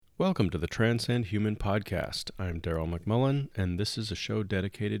Welcome to the Transcend Human podcast. I'm Daryl McMullen, and this is a show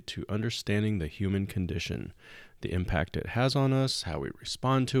dedicated to understanding the human condition, the impact it has on us, how we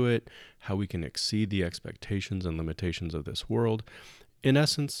respond to it, how we can exceed the expectations and limitations of this world. In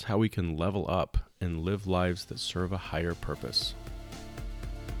essence, how we can level up and live lives that serve a higher purpose.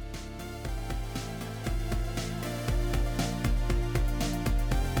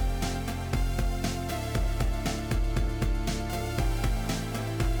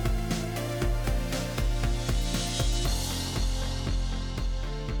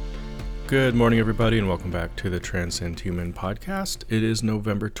 Good morning, everybody, and welcome back to the Transcend Human podcast. It is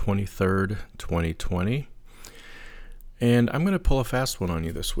November 23rd, 2020, and I'm going to pull a fast one on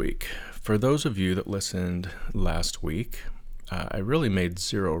you this week. For those of you that listened last week, I really made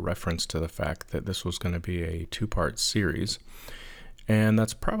zero reference to the fact that this was going to be a two-part series, and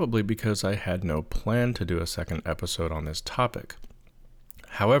that's probably because I had no plan to do a second episode on this topic.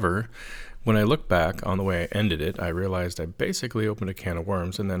 However, when I look back on the way I ended it, I realized I basically opened a can of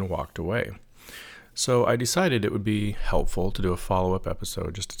worms and then walked away. So I decided it would be helpful to do a follow-up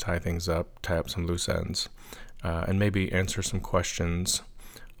episode just to tie things up, tie up some loose ends, and maybe answer some questions,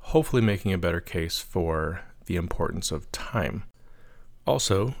 hopefully making a better case for the importance of time.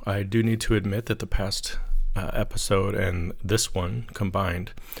 Also, I do need to admit that the past episode and this one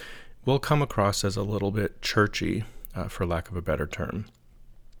combined will come across as a little bit churchy, for lack of a better term.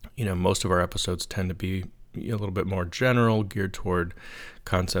 You know, most of our episodes tend to be a little bit more general, geared toward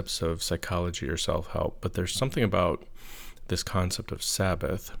concepts of psychology or self-help, but there's something about this concept of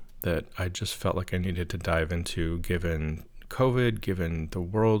Sabbath that I just felt like I needed to dive into given COVID, given the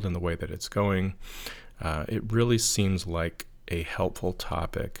world and the way that it's going. It really seems like a helpful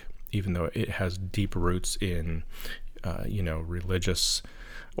topic, even though it has deep roots in, religious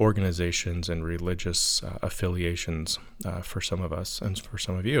organizations and religious affiliations for some of us and for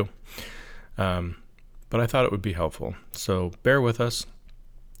some of you. But I thought it would be helpful. So bear with us,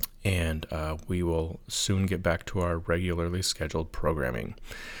 and we will soon get back to our regularly scheduled programming.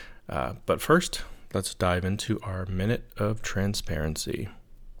 But first, let's dive into our Minute of Transparency.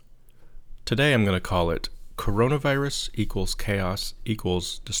 Today I'm going to call it Coronavirus equals Chaos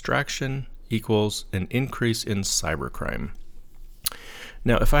equals Distraction equals an Increase in Cybercrime.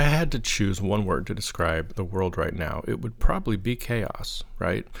 Now, if I had to choose one word to describe the world right now, it would probably be chaos,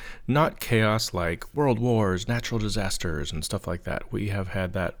 right? Not chaos like world wars, natural disasters, and stuff like that. We have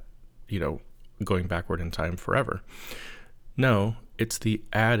had that, going backward in time forever. No, it's the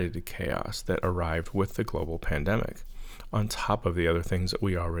added chaos that arrived with the global pandemic, on top of the other things that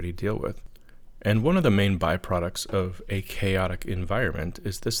we already deal with. And one of the main byproducts of a chaotic environment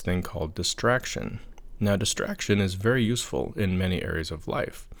is this thing called distraction. Now, distraction is very useful in many areas of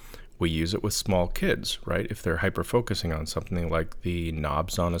life. We use it with small kids, right? If they're hyper-focusing on something like the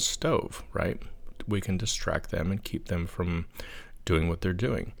knobs on a stove, right? We can distract them and keep them from doing what they're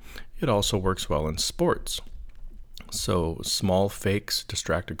doing. It also works well in sports. So small fakes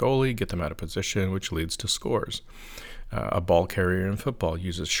distract a goalie, get them out of position, which leads to scores. A ball carrier in football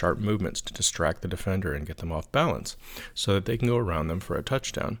uses sharp movements to distract the defender and get them off balance so that they can go around them for a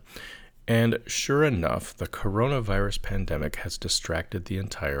touchdown. And sure enough, the coronavirus pandemic has distracted the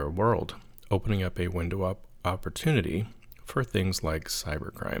entire world, opening up a window of opportunity for things like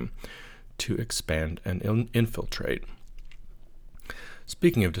cybercrime to expand and infiltrate.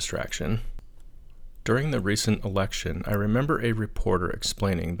 Speaking of distraction, during the recent election, I remember a reporter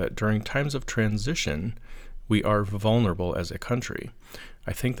explaining that during times of transition, we are vulnerable as a country.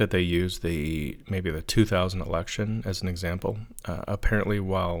 I think that they used maybe the 2000 election as an example. Apparently,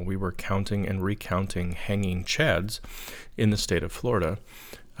 while we were counting and recounting hanging Chads in the state of Florida,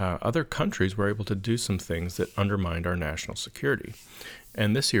 other countries were able to do some things that undermined our national security.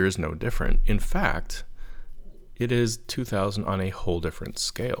 And this year is no different. In fact, it is 2000 on a whole different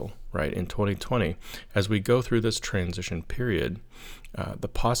scale, right? In 2020, as we go through this transition period, the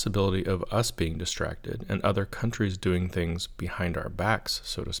possibility of us being distracted and other countries doing things behind our backs,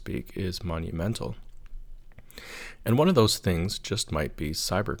 so to speak, is monumental. And one of those things just might be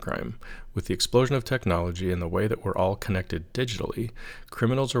cybercrime. With the explosion of technology and the way that we're all connected digitally,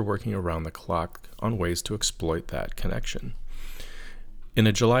 criminals are working around the clock on ways to exploit that connection. In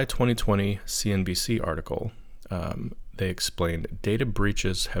a July 2020 CNBC article, they explained data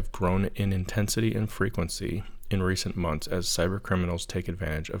breaches have grown in intensity and frequency in recent months as cybercriminals take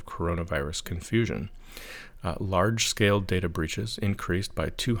advantage of coronavirus confusion. Large-scale data breaches increased by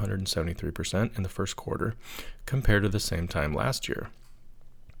 273% in the first quarter compared to the same time last year.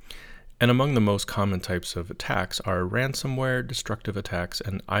 And among the most common types of attacks are ransomware, destructive attacks,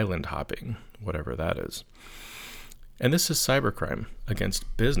 and island hopping, whatever that is. And this is cybercrime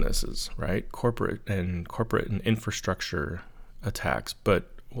against businesses, right? Corporate and infrastructure attacks.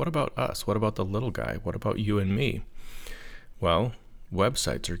 But what about us? What about the little guy? What about you and me? Well,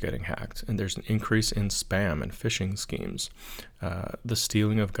 websites are getting hacked, and there's an increase in spam and phishing schemes. The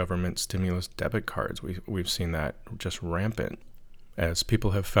stealing of government stimulus debit cards, we've seen that just rampant, as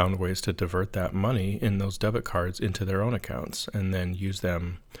people have found ways to divert that money in those debit cards into their own accounts and then use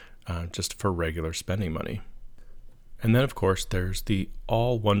them just for regular spending money. And then, of course, there's the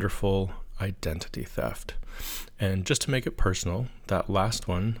all-wonderful identity theft. And just to make it personal, that last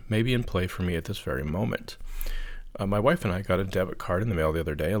one may be in play for me at this very moment. My wife and I got a debit card in the mail the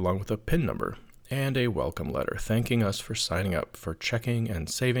other day, along with a PIN number and a welcome letter thanking us for signing up for checking and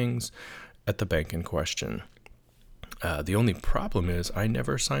savings at the bank in question. The only problem is I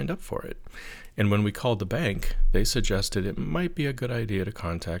never signed up for it. And when we called the bank, they suggested it might be a good idea to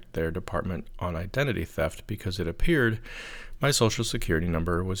contact their department on identity theft because it appeared my social security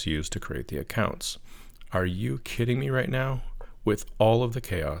number was used to create the accounts. Are you kidding me right now? With all of the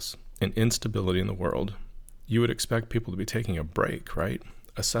chaos and instability in the world, you would expect people to be taking a break, right?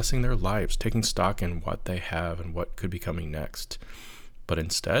 Assessing their lives, taking stock in what they have and what could be coming next. But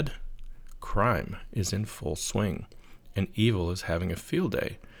instead, crime is in full swing, and evil is having a field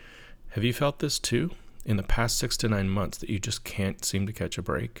day. Have you felt this too in the past 6 to 9 months, that you just can't seem to catch a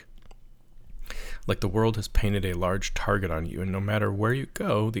break? Like the world has painted a large target on you, and no matter where you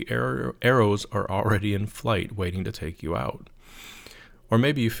go, the arrows are already in flight waiting to take you out. Or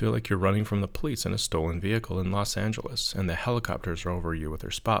maybe you feel like you're running from the police in a stolen vehicle in Los Angeles, and the helicopters are over you with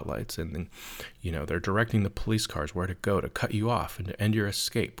their spotlights, and then, they're directing the police cars where to go to cut you off and to end your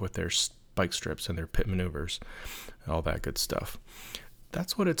escape with their spike strips and their pit maneuvers, all that good stuff.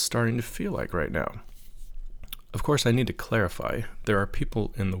 That's what it's starting to feel like right now. Of course, I need to clarify, there are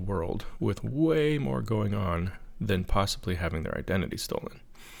people in the world with way more going on than possibly having their identity stolen.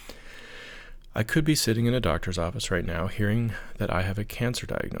 I could be sitting in a doctor's office right now hearing that I have a cancer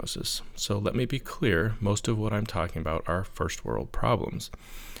diagnosis. So let me be clear, most of what I'm talking about are first world problems.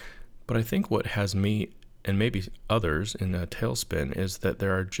 But I think what has me, and maybe others, in a tailspin is that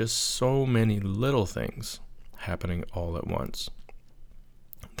there are just so many little things happening all at once.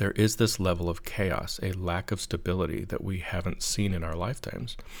 There is this level of chaos, a lack of stability that we haven't seen in our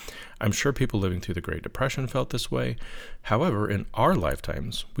lifetimes. I'm sure people living through the Great Depression felt this way. However, in our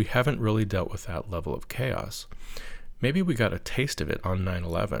lifetimes, we haven't really dealt with that level of chaos. Maybe we got a taste of it on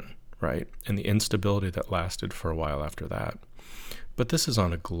 9/11, right? And the instability that lasted for a while after that. But this is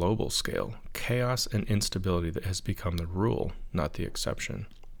on a global scale, chaos and instability that has become the rule, not the exception.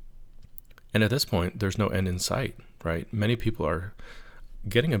 And at this point, there's no end in sight, right? Many people are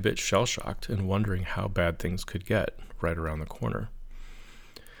getting a bit shell-shocked and wondering how bad things could get right around the corner.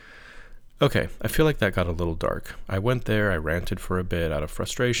 Okay, I feel like that got a little dark. I went there, I ranted for a bit out of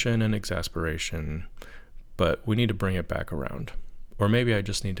frustration and exasperation, but we need to bring it back around. Or maybe I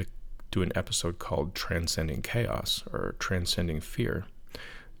just need to do an episode called Transcending Chaos or Transcending Fear.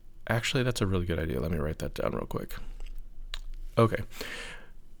 Actually, that's a really good idea. Let me write that down real quick. Okay,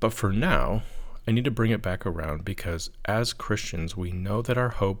 but for now, I need to bring it back around because as Christians, we know that our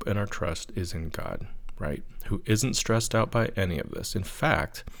hope and our trust is in God, right? Who isn't stressed out by any of this. In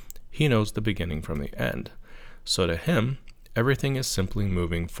fact, he knows the beginning from the end. So to him, everything is simply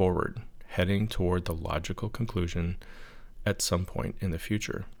moving forward, heading toward the logical conclusion at some point in the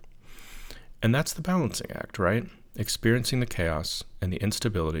future. And that's the balancing act, right? Experiencing the chaos and the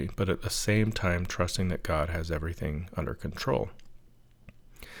instability, but at the same time trusting that God has everything under control.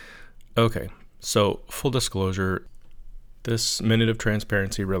 Okay. So, full disclosure, this minute of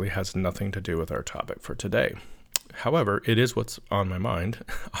transparency really has nothing to do with our topic for today. However, it is what's on my mind,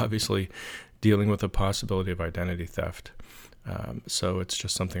 obviously dealing with the possibility of identity theft. So it's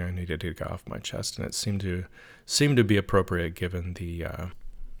just something I needed to get off my chest, and it seemed to be appropriate given the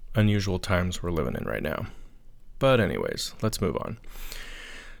unusual times we're living in right now. But anyways, let's move on.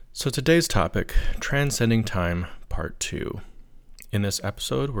 So today's topic, Transcending Time, Part 2. In this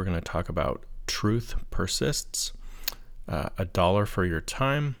episode, we're going to talk about Truth Persists, $1 for Your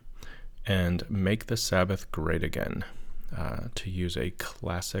Time, and Make the Sabbath Great Again, to use a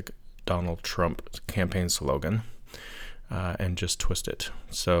classic Donald Trump campaign slogan, and just twist it.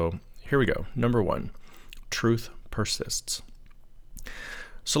 So here we go. Number 1, Truth Persists.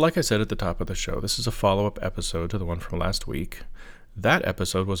 So like I said at the top of the show, this is a follow-up episode to the one from last week. That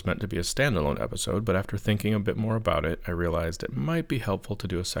episode was meant to be a standalone episode, but after thinking a bit more about it, I realized it might be helpful to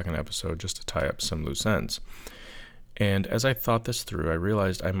do a second episode just to tie up some loose ends. And as I thought this through, I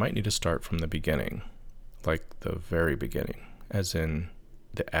realized I might need to start from the beginning, like the very beginning, as in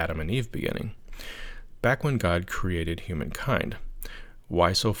the Adam and Eve beginning. back when God created humankind.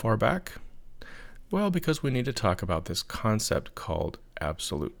 Why so far back? Well, because we need to talk about this concept called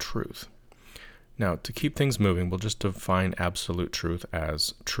absolute truth. Now, to keep things moving, we'll just define absolute truth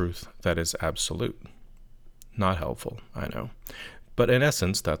as truth that is absolute. Not helpful, I know. But in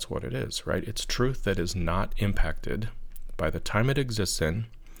essence, that's what it is, right? It's truth that is not impacted by the time it exists in,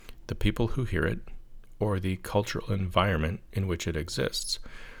 the people who hear it, or the cultural environment in which it exists.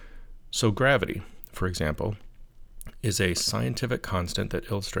 So gravity, for example, is a scientific constant that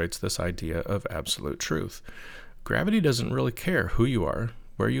illustrates this idea of absolute truth. Gravity doesn't really care who you are,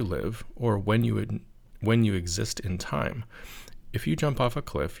 where you live, or when you exist in time. If you jump off a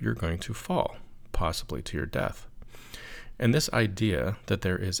cliff, you're going to fall, possibly to your death. And this idea that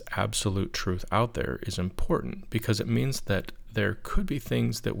there is absolute truth out there is important because it means that there could be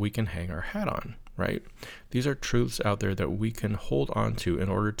things that we can hang our hat on, right? These are truths out there that we can hold on to in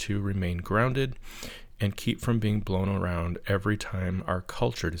order to remain grounded and keep from being blown around every time our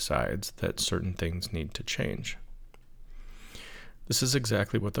culture decides that certain things need to change. This is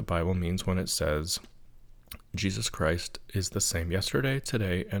exactly what the Bible means when it says Jesus Christ is the same yesterday,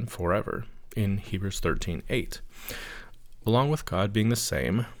 today, and forever in Hebrews 13:8. Along with God being the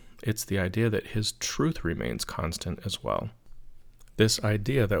same, it's the idea that his truth remains constant as well. This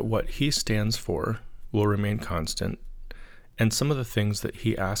idea that what he stands for will remain constant, and some of the things that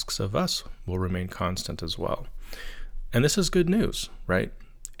he asks of us will remain constant as well. And this is good news, right?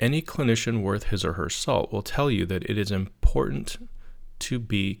 Any clinician worth his or her salt will tell you that it is important to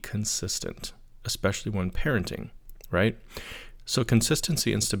be consistent, especially when parenting, right? So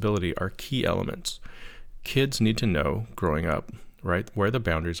consistency and stability are key elements. Kids need to know growing up, right, where the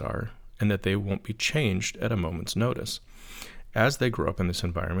boundaries are and that they won't be changed at a moment's notice. As they grow up in this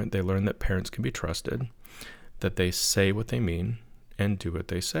environment, they learn that parents can be trusted, that they say what they mean and do what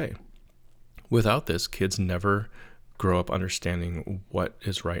they say. Without this, kids never grow up understanding what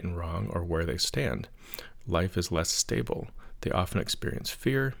is right and wrong or where they stand. Life is less stable. They often experience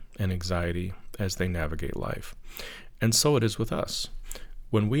fear and anxiety as they navigate life. And so it is with us.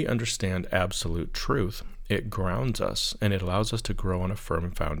 When we understand absolute truth, it grounds us and it allows us to grow on a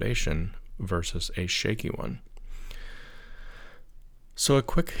firm foundation versus a shaky one. So a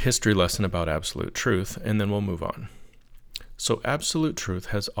quick history lesson about absolute truth, and then we'll move on. So absolute truth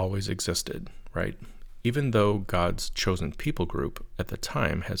has always existed, right? Even though God's chosen people group at the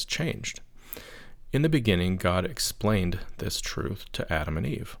time has changed. In the beginning, God explained this truth to Adam and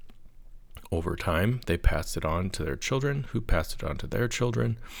Eve. Over time, they passed it on to their children, who passed it on to their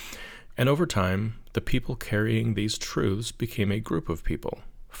children. And over time, the people carrying these truths became a group of people,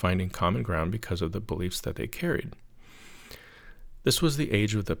 finding common ground because of the beliefs that they carried. This was the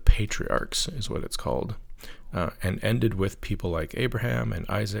age of the patriarchs, is what it's called, and ended with people like Abraham and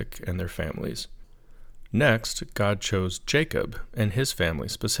Isaac and their families. Next, God chose Jacob and his family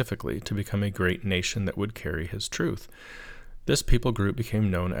specifically to become a great nation that would carry his truth. This people group became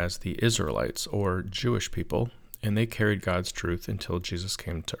known as the Israelites, or Jewish people, and they carried God's truth until Jesus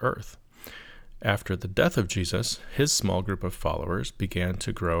came to earth. After the death of Jesus, his small group of followers began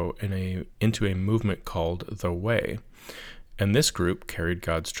to grow into a movement called the Way, and this group carried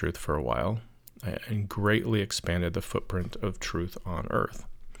God's truth for a while and greatly expanded the footprint of truth on earth.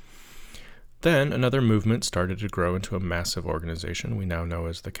 Then another movement started to grow into a massive organization we now know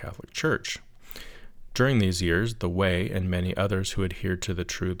as the Catholic Church. During these years, the Way and many others who adhered to the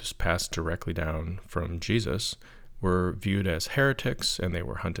truths passed directly down from Jesus were viewed as heretics, and they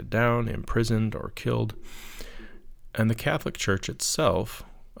were hunted down, imprisoned, or killed. And the Catholic Church itself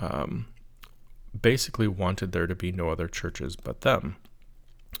basically wanted there to be no other churches but them.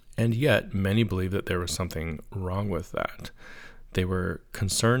 And yet, many believed that there was something wrong with that. They were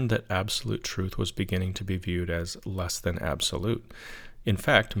concerned that absolute truth was beginning to be viewed as less than absolute. In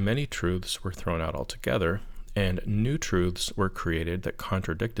fact, many truths were thrown out altogether, and new truths were created that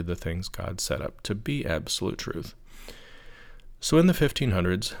contradicted the things God set up to be absolute truth. So in the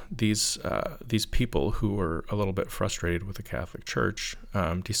 1500s, these people who were a little bit frustrated with the Catholic Church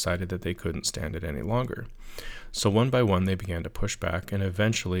decided that they couldn't stand it any longer. So one by one, they began to push back, and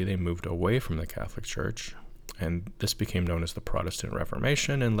eventually they moved away from the Catholic Church. And this became known as the Protestant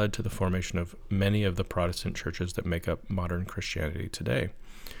Reformation and led to the formation of many of the Protestant churches that make up modern Christianity today.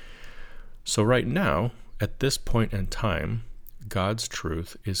 So right now, at this point in time, God's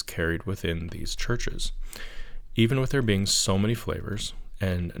truth is carried within these churches. Even with there being so many flavors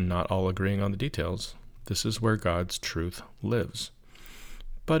and not all agreeing on the details, this is where God's truth lives.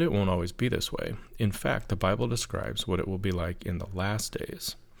 But it won't always be this way. In fact, the Bible describes what it will be like in the last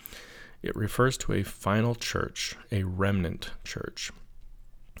days. It refers to a final church, a remnant church.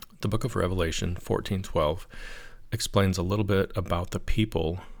 The book of Revelation 14:12 explains a little bit about the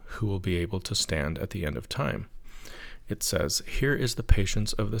people who will be able to stand at the end of time. It says, "Here is the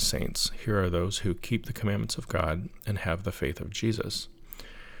patience of the saints. Here are those who keep the commandments of God and have the faith of Jesus."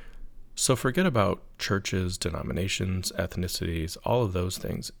 So forget about churches, denominations, ethnicities, all of those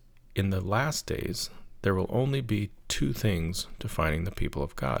things. In the last days, there will only be two things defining the people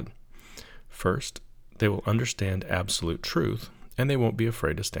of God. First, they will understand absolute truth, and they won't be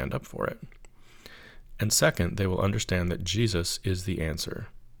afraid to stand up for it. And second, they will understand that Jesus is the answer,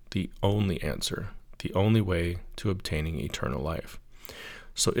 the only way to obtaining eternal life.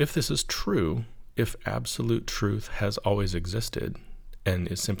 So if this is true, if absolute truth has always existed and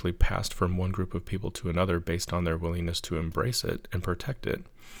is simply passed from one group of people to another based on their willingness to embrace it and protect it,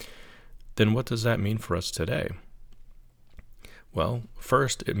 then what does that mean for us today? Well,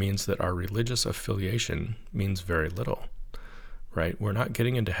 first, it means that our religious affiliation means very little, right? We're not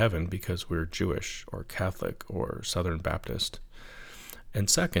getting into heaven because we're Jewish or Catholic or Southern Baptist. And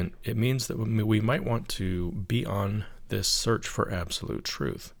second, it means that we might want to be on this search for absolute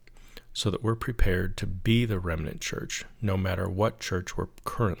truth so that we're prepared to be the remnant church, no matter what church we're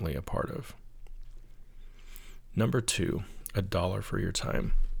currently a part of. Number 2, $1 for your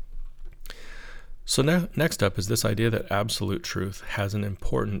time. So next up is this idea that absolute truth has an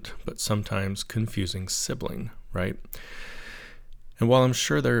important but sometimes confusing sibling, right? And while I'm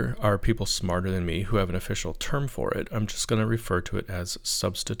sure there are people smarter than me who have an official term for it, I'm just going to refer to it as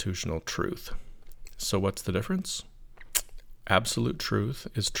substitutional truth. So what's the difference? Absolute truth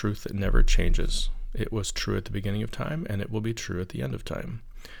is truth that never changes. It was true at the beginning of time, and it will be true at the end of time.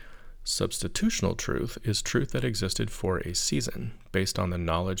 Substitutional truth is truth that existed for a season, based on the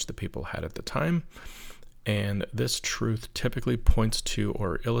knowledge the people had at the time, and this truth typically points to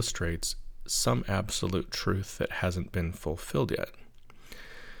or illustrates some absolute truth that hasn't been fulfilled yet.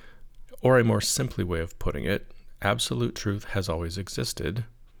 Or a more simply way of putting it, absolute truth has always existed,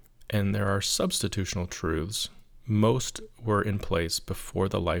 and there are substitutional truths. Most were in place before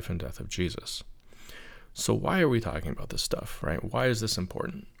the life and death of Jesus. So why are we talking about this stuff, right? Why is this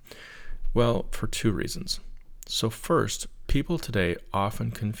important? Well, for two reasons. So first, people today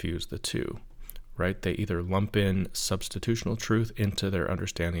often confuse the two, right? They either lump in substitutional truth into their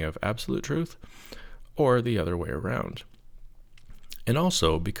understanding of absolute truth, or the other way around. And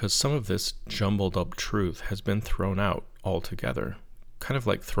also because some of this jumbled up truth has been thrown out altogether, kind of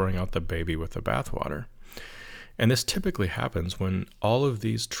like throwing out the baby with the bathwater. And this typically happens when all of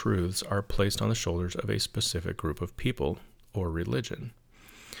these truths are placed on the shoulders of a specific group of people or religion.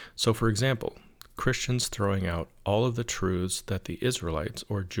 So for example, Christians throwing out all of the truths that the Israelites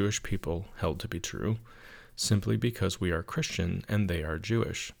or Jewish people held to be true, simply because we are Christian and they are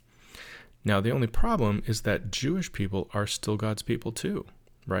Jewish. Now, the only problem is that Jewish people are still God's people too,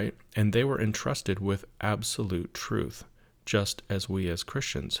 right? And they were entrusted with absolute truth, just as we as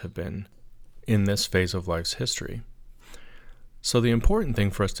Christians have been in this phase of life's history. So the important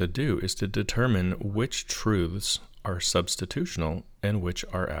thing for us to do is to determine which truths are substitutional and which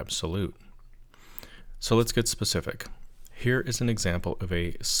are absolute. So let's get specific. Here is an example of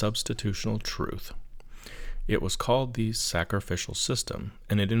a substitutional truth. It was called the sacrificial system,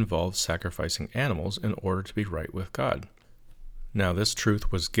 and it involved sacrificing animals in order to be right with God. Now, this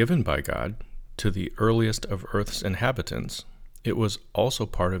truth was given by God to the earliest of Earth's inhabitants. It was also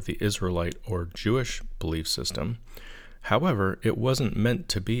part of the Israelite or Jewish belief system. However, it wasn't meant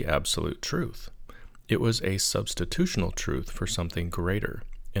to be absolute truth. It was a substitutional truth for something greater,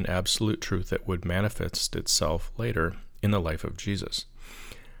 an absolute truth that would manifest itself later in the life of Jesus.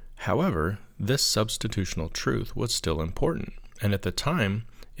 However, this substitutional truth was still important, and at the time,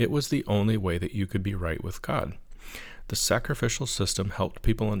 it was the only way that you could be right with God. The sacrificial system helped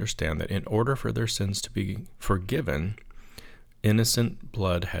people understand that in order for their sins to be forgiven, innocent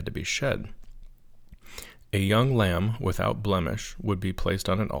blood had to be shed. A young lamb without blemish would be placed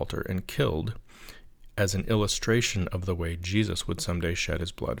on an altar and killed as an illustration of the way Jesus would someday shed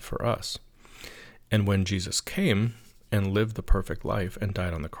his blood for us. And when Jesus came and lived the perfect life and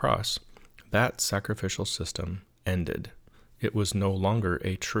died on the cross, that sacrificial system ended. It was no longer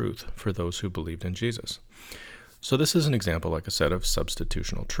a truth for those who believed in Jesus. So this is an example, like I said, of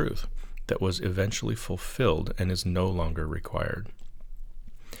substitutional truth that was eventually fulfilled and is no longer required.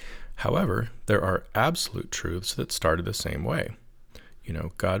 However, there are absolute truths that started the same way.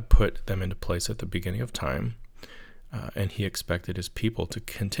 God put them into place at the beginning of time, and he expected his people to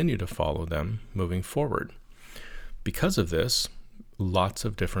continue to follow them moving forward. Because of this, lots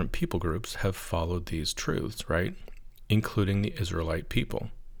of different people groups have followed these truths, right? Including the Israelite people.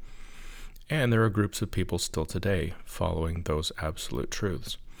 And there are groups of people still today following those absolute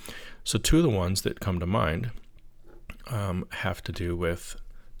truths. So two of the ones that come to mind have to do with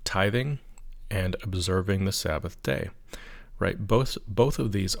tithing and observing the Sabbath day, right? Both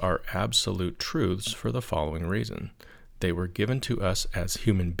of these are absolute truths for the following reason. They were given to us as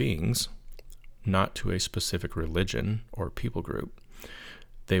human beings, not to a specific religion or people group.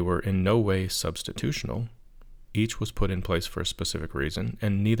 They were in no way substitutional. Each was put in place for a specific reason,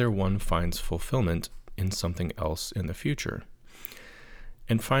 and neither one finds fulfillment in something else in the future.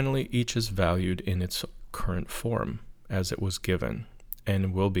 And finally, each is valued in its current form, as it was given,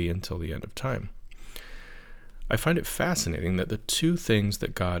 and will be until the end of time. I find it fascinating that the two things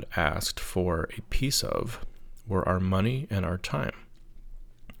that God asked for a piece of were our money and our time.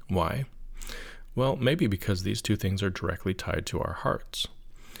 Why? Well, maybe because these two things are directly tied to our hearts.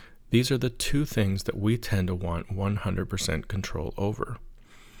 These are the two things that we tend to want 100% control over.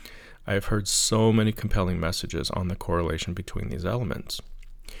 I have heard so many compelling messages on the correlation between these elements.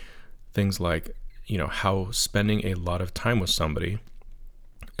 Things like, how spending a lot of time with somebody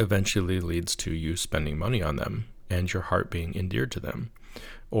eventually leads to you spending money on them and your heart being endeared to them.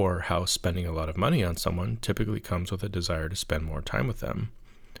 Or how spending a lot of money on someone typically comes with a desire to spend more time with them.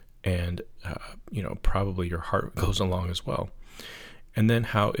 And, probably your heart goes along as well. And then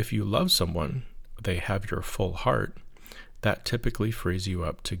how if you love someone, they have your full heart, that typically frees you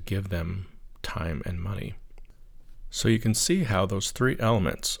up to give them time and money. So you can see how those three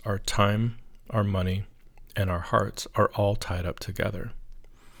elements, our time, our money, and our hearts, are all tied up together.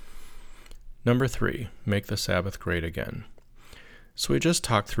 Number 3, make the Sabbath great again. So we just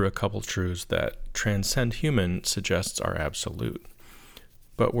talked through a couple truths that transcend human suggests are absolute.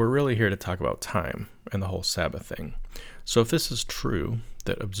 But we're really here to talk about time and the whole Sabbath thing. So if this is true,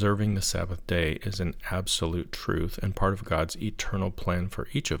 that observing the Sabbath day is an absolute truth and part of God's eternal plan for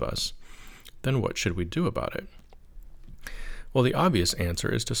each of us, then what should we do about it? Well, the obvious answer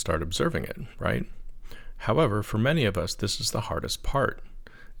is to start observing it, right? However, for many of us, this is the hardest part.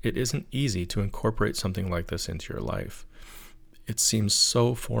 It isn't easy to incorporate something like this into your life. It seems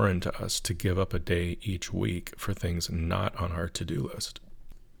so foreign to us to give up a day each week for things not on our to-do list.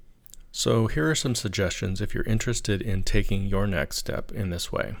 So here are some suggestions if you're interested in taking your next step in this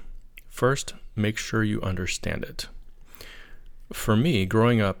way. First, make sure you understand it. For me,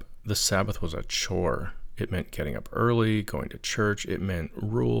 growing up, the Sabbath was a chore. It meant getting up early, going to church. It meant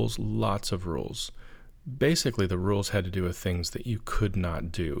rules, lots of rules. Basically, the rules had to do with things that you could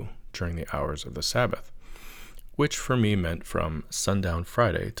not do during the hours of the Sabbath, which for me meant from sundown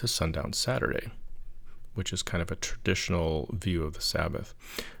Friday to sundown Saturday, which is kind of a traditional view of the Sabbath.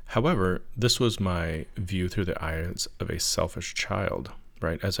 However, this was my view through the eyes of a selfish child,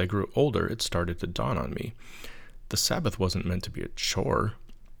 right? As I grew older, it started to dawn on me. The Sabbath wasn't meant to be a chore.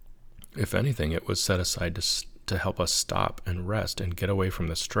 If anything, it was set aside to help us stop and rest and get away from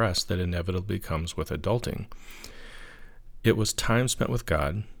the stress that inevitably comes with adulting. It was time spent with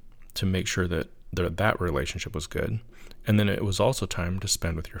God to make sure that that relationship was good. And then it was also time to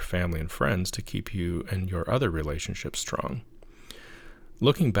spend with your family and friends to keep you and your other relationships strong.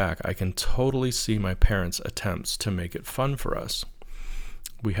 Looking back, I can totally see my parents' attempts to make it fun for us.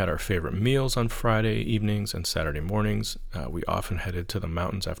 We had our favorite meals on Friday evenings and Saturday mornings. We often headed to the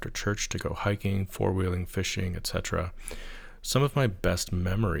mountains after church to go hiking, four-wheeling, fishing, etc. Some of my best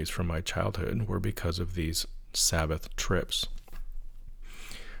memories from my childhood were because of these Sabbath trips.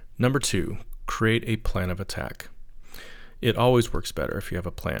 Number 2, create a plan of attack. It always works better if you have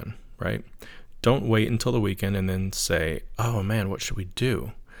a plan, right? Don't wait until the weekend and then say, oh man, what should we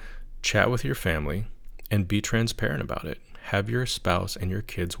do? Chat with your family and be transparent about it. Have your spouse and your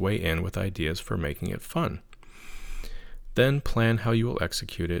kids weigh in with ideas for making it fun. Then plan how you will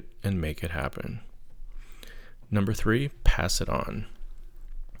execute it and make it happen. Number 3, pass it on.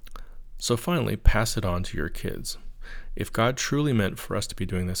 So finally, pass it on to your kids. If God truly meant for us to be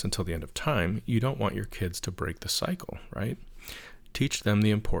doing this until the end of time, you don't want your kids to break the cycle, right? Teach them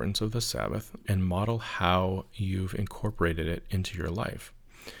the importance of the Sabbath and model how you've incorporated it into your life.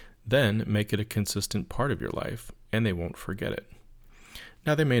 Then make it a consistent part of your life, and they won't forget it.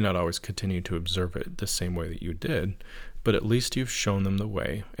 Now, they may not always continue to observe it the same way that you did, but at least you've shown them the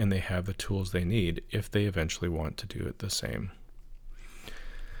way, and they have the tools they need if they eventually want to do it the same.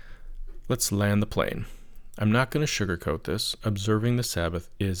 Let's land the plane. I'm not going to sugarcoat this. Observing the Sabbath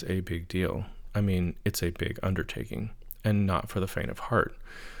is a big deal. I mean, it's a big undertaking. And not for the faint of heart.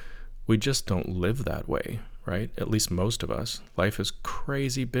 We just don't live that way, right? At least most of us. Life is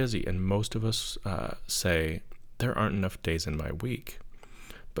crazy busy, and most of us say, there aren't enough days in my week.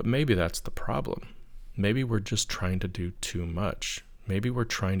 But maybe that's the problem. Maybe we're just trying to do too much. Maybe we're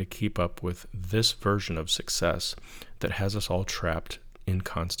trying to keep up with this version of success that has us all trapped in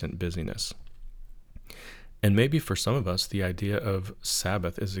constant busyness. And maybe for some of us, the idea of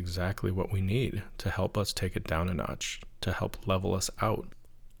Sabbath is exactly what we need to help us take it down a notch, to help level us out,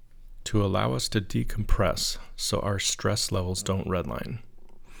 to allow us to decompress so our stress levels don't redline.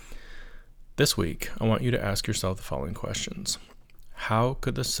 This week, I want you to ask yourself the following questions. How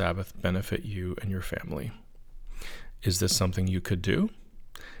could the Sabbath benefit you and your family? Is this something you could do?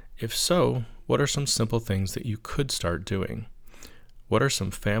 If so, what are some simple things that you could start doing? What are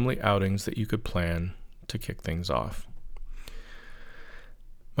some family outings that you could plan to kick things off?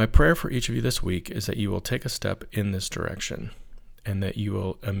 My prayer for each of you this week is that you will take a step in this direction and that you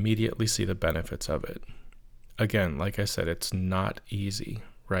will immediately see the benefits of it. Again, like I said, it's not easy,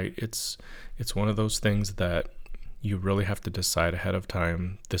 right? It's one of those things that you really have to decide ahead of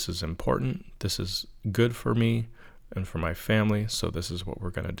time. This is important. This is good for me and for my family, so this is what we're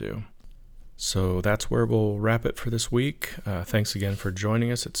going to do. So that's where we'll wrap it for this week. Thanks again for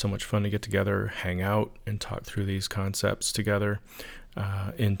joining us. It's so much fun to get together, hang out, and talk through these concepts together.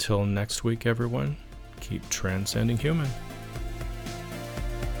 Until next week, everyone, keep transcending human.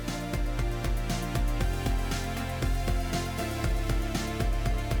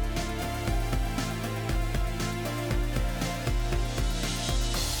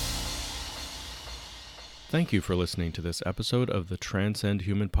 Thank you for listening to this episode of the Transcend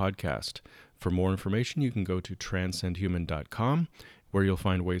Human podcast. For more information, you can go to transcendhuman.com, where you'll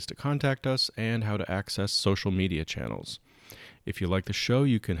find ways to contact us and how to access social media channels. If you like the show,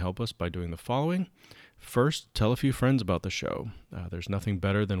 you can help us by doing the following. First, tell a few friends about the show. There's nothing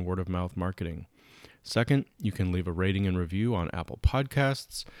better than word-of-mouth marketing. Second, you can leave a rating and review on Apple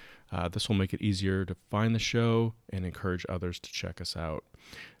Podcasts. This will make it easier to find the show and encourage others to check us out.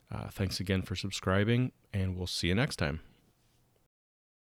 Thanks again for subscribing, and we'll see you next time.